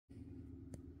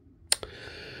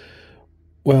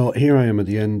Well, here I am at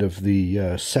the end of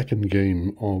the second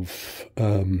game of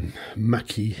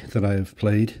Maquis that I have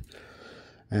played,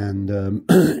 and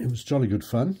it was jolly good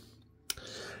fun.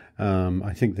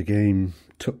 I think the game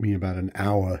took me about an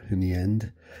hour in the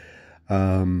end,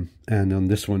 and on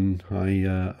this one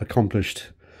I accomplished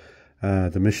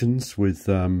the missions with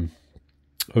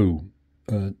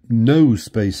no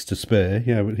space to spare.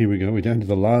 Yeah, but here we go. We're down to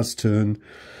the last turn.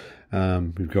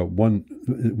 We've got one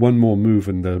more move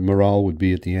and the morale would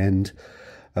be at the end,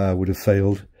 would have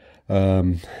failed.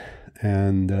 Let's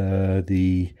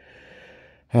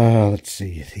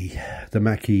see, the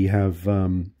Maquis have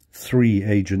 3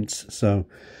 agents, so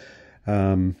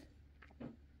they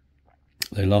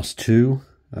lost two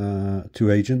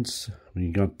agents. We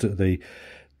got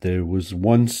there was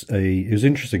once it was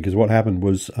interesting because what happened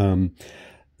was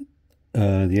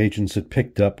the agents had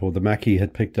picked up, or the Maquis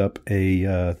had picked up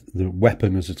the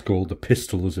weapon, as it's called, the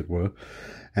pistol, as it were,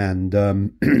 and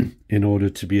in order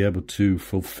to be able to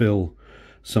fulfill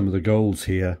some of the goals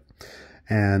here,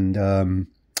 and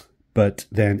but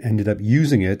then ended up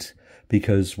using it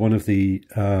because one of the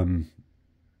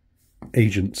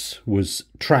agents was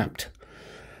trapped,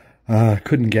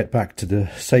 couldn't get back to the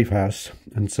safe house,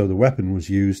 and so the weapon was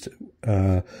used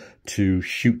to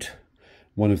shoot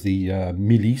one of the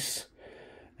milice.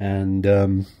 And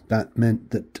that meant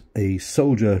that a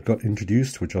soldier got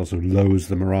introduced, which also lowers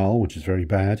the morale, which is very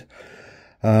bad.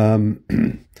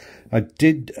 I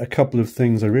did a couple of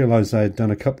things. I realized I had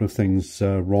done a couple of things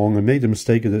wrong. I made a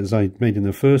mistake as I made in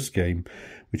the first game,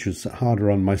 which was harder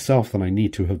on myself than I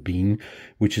need to have been,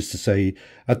 which is to say,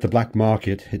 at the black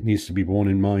market, it needs to be borne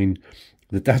in mind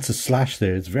that that's a slash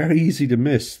there. It's very easy to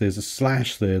miss. There's a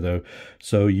slash there, though.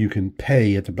 So you can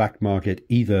pay at the black market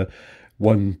either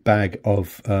 1 bag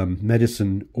of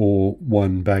medicine or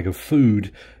 1 bag of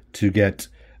food to get,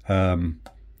 I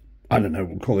don't know,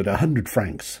 we'll call it 100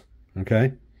 francs,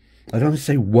 okay? I don't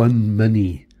say 1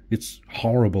 money. It's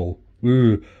horrible.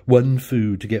 Ugh, 1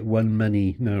 food to get 1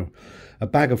 money. No, a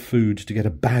bag of food to get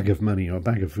a bag of money, or a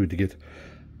bag of food to get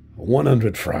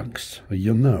 100 francs.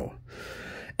 You'll know.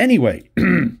 Anyway,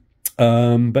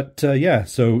 yeah,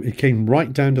 so it came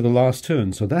right down to the last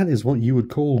turn. So that is what you would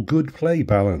call good play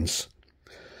balance.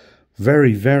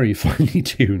 Very, very finely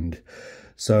tuned.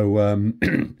 So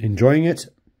enjoying it,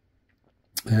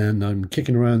 and I'm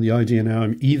kicking around the idea now.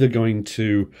 I'm either going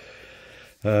to,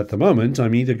 at the moment,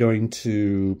 I'm either going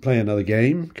to play another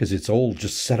game because it's all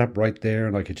just set up right there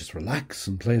and I could just relax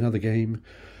and play another game,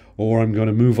 or I'm going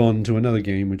to move on to another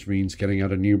game, which means getting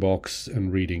out a new box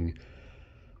and reading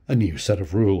a new set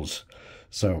of rules.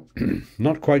 So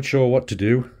not quite sure what to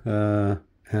do,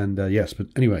 yes, but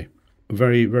anyway,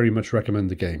 very, very much recommend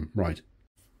the game. Right.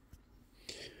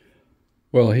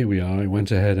 Well, here we are. I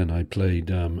went ahead and I played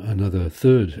another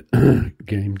third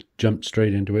game, jumped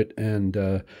straight into it,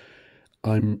 and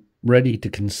I'm ready to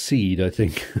concede, I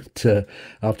think,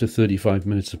 after 35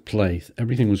 minutes of play.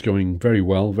 Everything was going very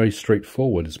well, very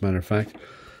straightforward, as a matter of fact.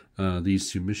 These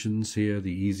 2 missions here,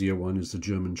 the easier one is the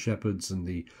German Shepherds, and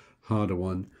the harder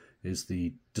one is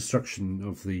the destruction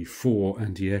of the 4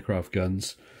 anti-aircraft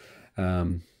guns.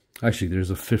 Actually, there's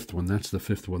a 5th one. That's the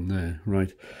 5th one there,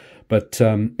 right? But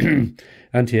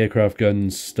anti-aircraft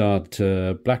guns start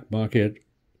Black Market,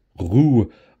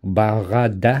 Rue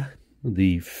Barada,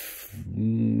 the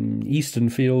eastern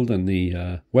field and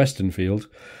the western field.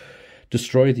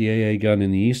 Destroy the AA gun in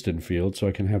the eastern field, so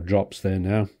I can have drops there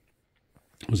now.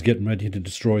 I was getting ready to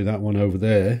destroy that one over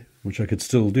there, which I could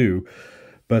still do.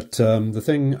 But the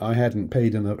thing I hadn't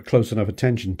paid close enough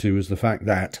attention to is the fact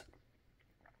that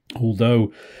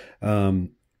although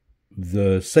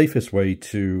the safest way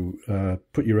to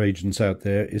put your agents out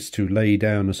there is to lay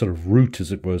down a sort of route,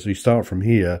 as it were. So you start from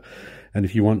here, and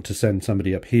if you want to send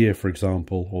somebody up here, for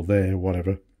example, or there,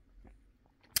 whatever,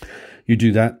 you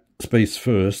do that space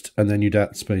first, and then you do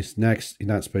that space next, in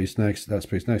that space next, that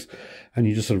space next, and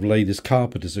you just sort of lay this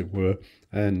carpet, as it were.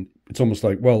 And it's almost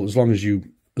like, well, as long as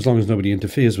nobody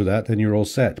interferes with that, then you're all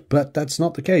set. But that's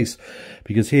not the case,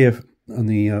 because here on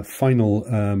the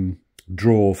final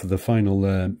draw for the final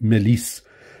milice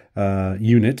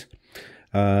unit,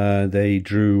 they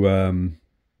drew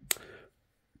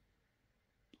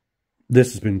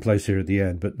this has been placed here at the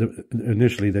end, but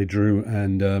initially they drew,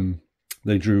 and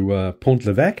they drew Pont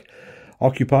l'Evêque,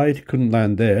 occupied, couldn't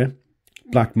land there.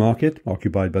 Black Market,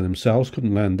 occupied by themselves,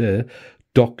 couldn't land there.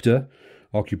 Doctor,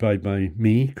 occupied by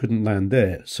me, couldn't land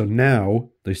there. So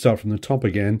now they start from the top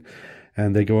again,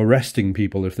 and they go arresting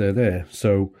people if they're there.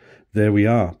 So there we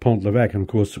are, Pont l'Evêque. And of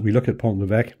course, we look at Pont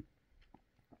l'Evêque,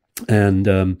 and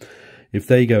if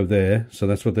they go there, so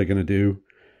that's what they're going to do.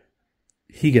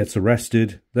 he gets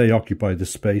arrested, they occupy the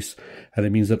space, and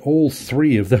it means that all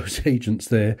three of those agents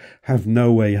there have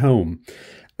no way home.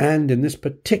 And in this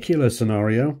particular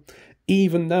scenario,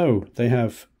 even though they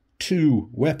have 2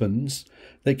 weapons,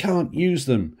 they can't use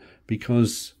them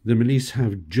because the milice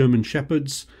have German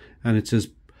Shepherds, and it says,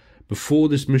 before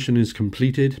this mission is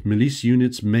completed, milice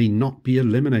units may not be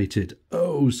eliminated.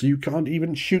 Oh, so you can't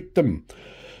even shoot them.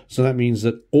 So that means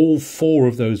that all 4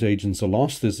 of those agents are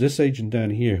lost. There's this agent down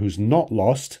here who's not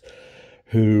lost,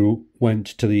 who went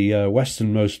to the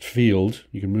westernmost field.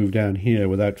 You can move down here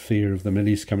without fear of the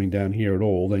milice coming down here at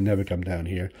all. They never come down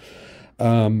here.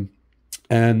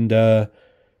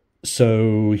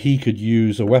 So he could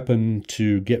use a weapon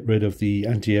to get rid of the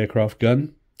anti-aircraft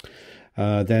gun.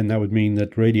 Then that would mean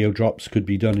that radio drops could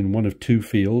be done in one of 2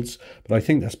 fields. But I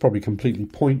think that's probably completely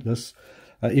pointless.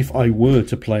 If I were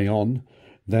to play on,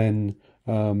 then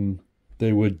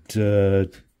they would...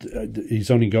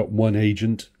 he's only got 1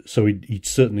 agent, so he'd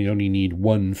certainly only need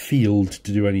 1 field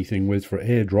to do anything with for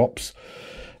airdrops.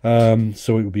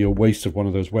 So it would be a waste of one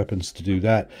of those weapons to do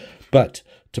that. But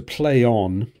to play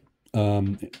on,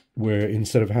 where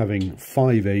instead of having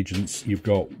 5 agents, you've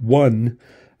got 1,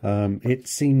 it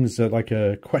seems like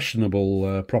a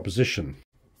questionable proposition.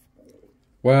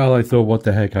 Well, I thought, what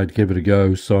the heck, I'd give it a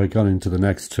go, so I got into the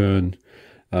next turn.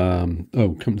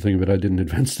 Oh, come to think of it, I didn't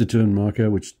advance the turn marker,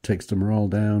 which takes the morale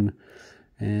down.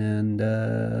 And,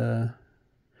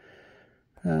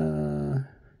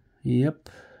 yep.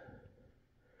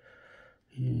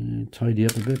 Tidy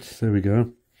up a bit, there we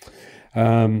go.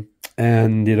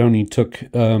 And it only took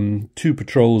 2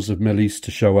 patrols of milice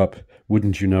to show up,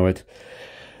 wouldn't you know it.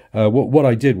 What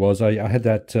I did was, I had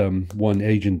that 1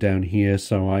 agent down here,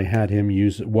 so I had him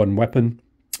use 1 weapon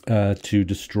to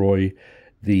destroy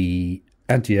the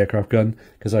anti-aircraft gun,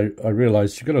 because I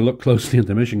realized you've got to look closely at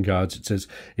the mission cards. It says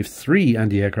if 3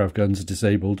 anti-aircraft guns are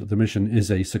disabled, the mission is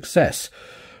a success.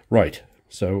 Right,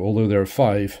 so although there are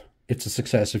 5, it's a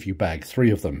success if you bag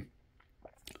 3 of them.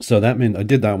 So that meant I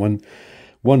did that one.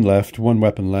 1 left, 1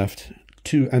 weapon left,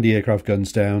 2 anti-aircraft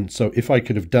guns down. So if I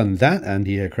could have done that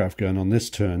anti-aircraft gun on this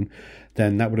turn,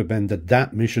 then that would have been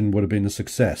that mission would have been a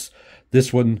success.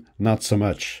 This one, not so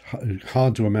much.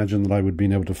 Hard to imagine that I would have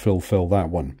been able to fulfill that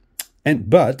one.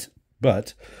 And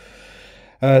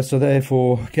so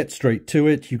therefore, get straight to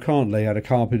it. You can't lay out a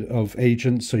carpet of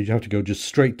agents, so you have to go just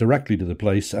straight directly to the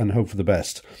place and hope for the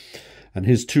best. And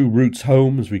his 2 routes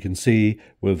home, as we can see,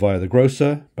 were via the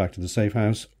Grocer, back to the safe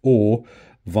house, or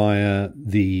via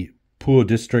the Poor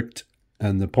District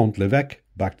and the Pont l'Evêque,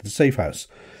 back to the safe house.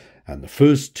 And the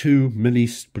first 2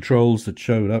 milice patrols that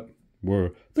showed up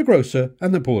were the Grocer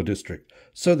and the Poor District.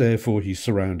 So therefore he's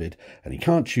surrounded, and he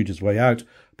can't shoot his way out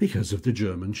because of the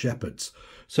German Shepherds.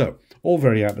 So, all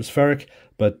very atmospheric,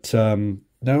 but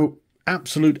no,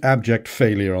 absolute abject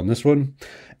failure on this one.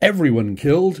 Everyone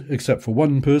killed, except for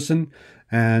 1 person,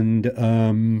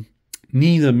 and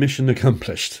neither mission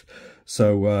accomplished.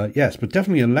 So, yes, but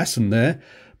definitely a lesson there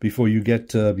before you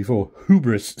get, before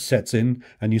hubris sets in,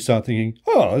 and you start thinking,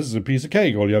 oh, this is a piece of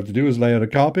cake, all you have to do is lay out a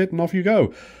carpet and off you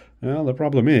go. Well, the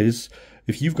problem is,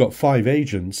 if you've got 5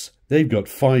 agents, they've got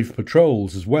 5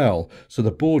 patrols as well, so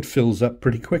the board fills up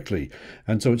pretty quickly.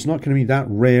 And so it's not going to be that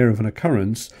rare of an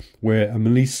occurrence where a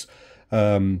milice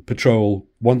patrol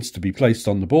wants to be placed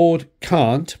on the board,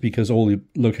 can't because all the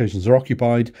locations are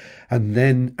occupied, and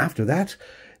then after that,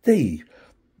 they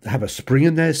have a spring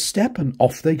in their step and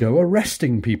off they go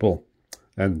arresting people.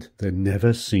 And they're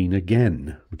never seen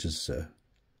again, which is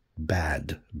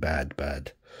bad, bad,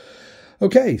 bad.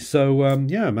 Okay, so,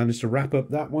 yeah, I managed to wrap up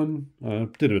that one.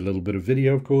 Did a little bit of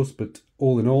video, of course, but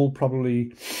all in all,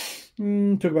 probably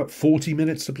took about 40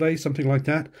 minutes to play, something like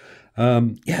that.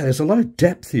 Yeah, there's a lot of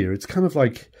depth here. It's kind of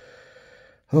like,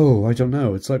 oh, I don't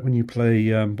know. It's like when you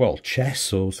play, well,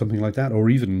 chess or something like that,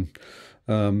 or even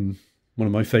one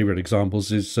of my favourite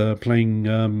examples is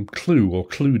playing Clue or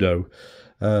Cluedo,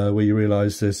 where you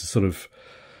realise there's a sort of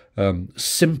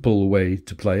simple way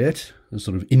to play it, a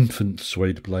sort of infant's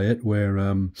way to play it, where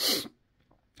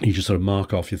you just sort of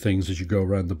mark off your things as you go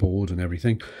around the board and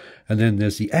everything. And then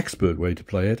there's the expert way to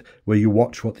play it, where you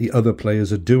watch what the other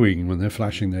players are doing when they're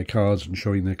flashing their cards and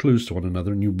showing their clues to one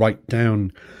another, and you write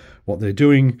down what they're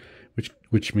doing,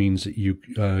 which means that you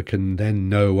can then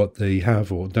know what they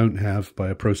have or don't have by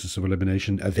a process of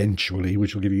elimination eventually,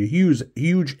 which will give you a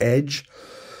huge edge.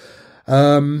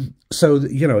 So,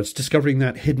 you know, it's discovering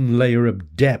that hidden layer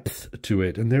of depth to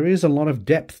it. And there is a lot of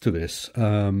depth to this. What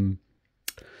do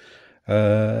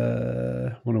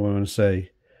I want to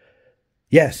say?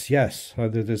 Yes.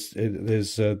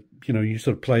 There's you know, you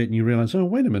sort of play it and you realize, oh,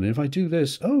 wait a minute, if I do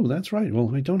this, oh, that's right.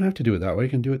 Well, I don't have to do it that way. I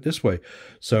can do it this way.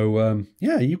 So,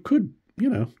 yeah, you could, you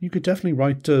know, you could definitely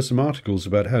write some articles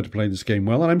about how to play this game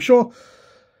well. And I'm sure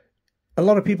a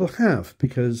lot of people have,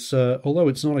 because although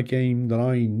it's not a game that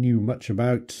I knew much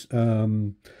about,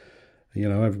 you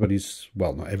know, everybody's,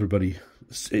 well, not everybody,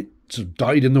 it sort of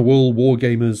died in the wool. War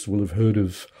gamers will have heard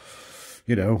of,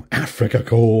 you know, Africa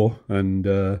Core and,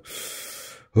 oh,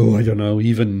 I don't know,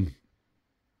 even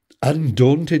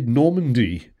Undaunted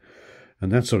Normandy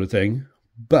and that sort of thing.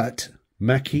 But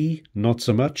Maquis, not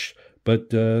so much. But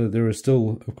there are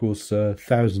still, of course,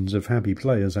 thousands of happy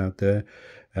players out there.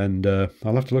 And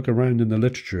I'll have to look around in the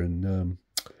literature and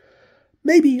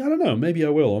maybe, I don't know, maybe I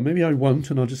will, or maybe I won't,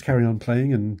 and I'll just carry on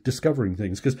playing and discovering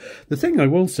things. Because the thing I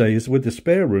will say is with the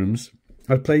spare rooms,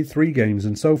 I've played 3 games,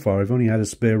 and so far I've only had a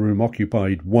spare room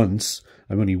occupied once.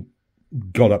 I've only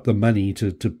got up the money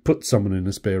to put someone in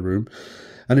a spare room.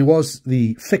 And it was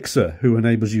the fixer who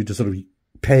enables you to sort of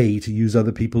pay to use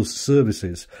other people's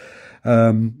services.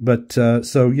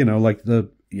 So, you know, like the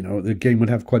game would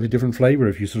have quite a different flavor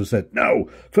if you sort of said, no,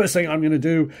 first thing I'm going to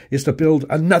do is to build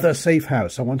another safe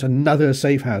house. I want another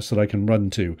safe house that I can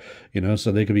run to, you know,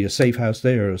 so there could be a safe house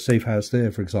there or a safe house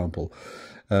there, for example.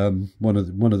 One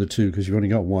of the two, because you've only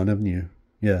got one, haven't you?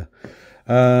 Yeah.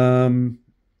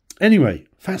 Anyway,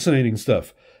 fascinating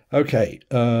stuff. Okay,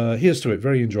 here's to it.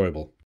 Very enjoyable.